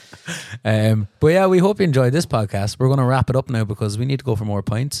 But yeah, we hope you enjoyed this podcast. We're going to wrap it up now because we need to go for more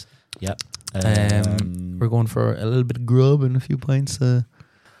pints. Yeah. We're going for a little bit of grub and a few pints.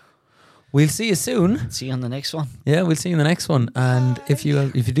 We'll see you soon. See you on the next one. Yeah, we'll see you in the next one. And if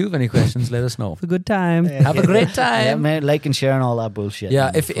you do have any questions, let us know. Have a good time. Have a great time. Yeah, man, like and share and all that bullshit. Yeah,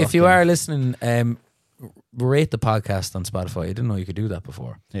 And if you are listening, rate the podcast on Spotify. I didn't know you could do that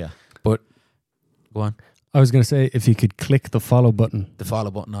before. Yeah. But go on. I was going to say, if you could click the follow button. The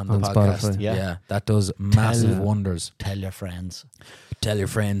follow button on the On podcast. Spotify. Yeah, that does massive wonders. Tell your friends. Tell your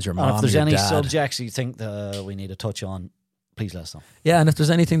friends, your And mom, if there's your any dad. subjects you think that we need to touch on, please let us know. Yeah, and if there's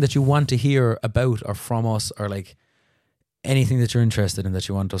anything that you want to hear about or from us, or like anything that you're interested in that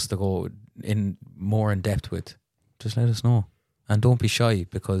you want us to go in more in depth with, just let us know. And don't be shy,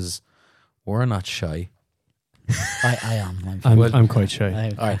 because we're not shy. I am. I'm quite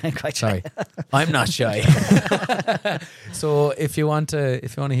shy. All right. I'm quite shy. Sorry, I'm not shy. So if you want to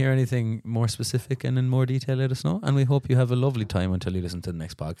hear anything more specific and in more detail, let us know. And we hope you have a lovely time until you listen to the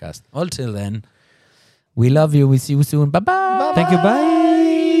next podcast. Until then, we love you. We see you soon. Bye bye. Thank you.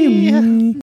 Bye.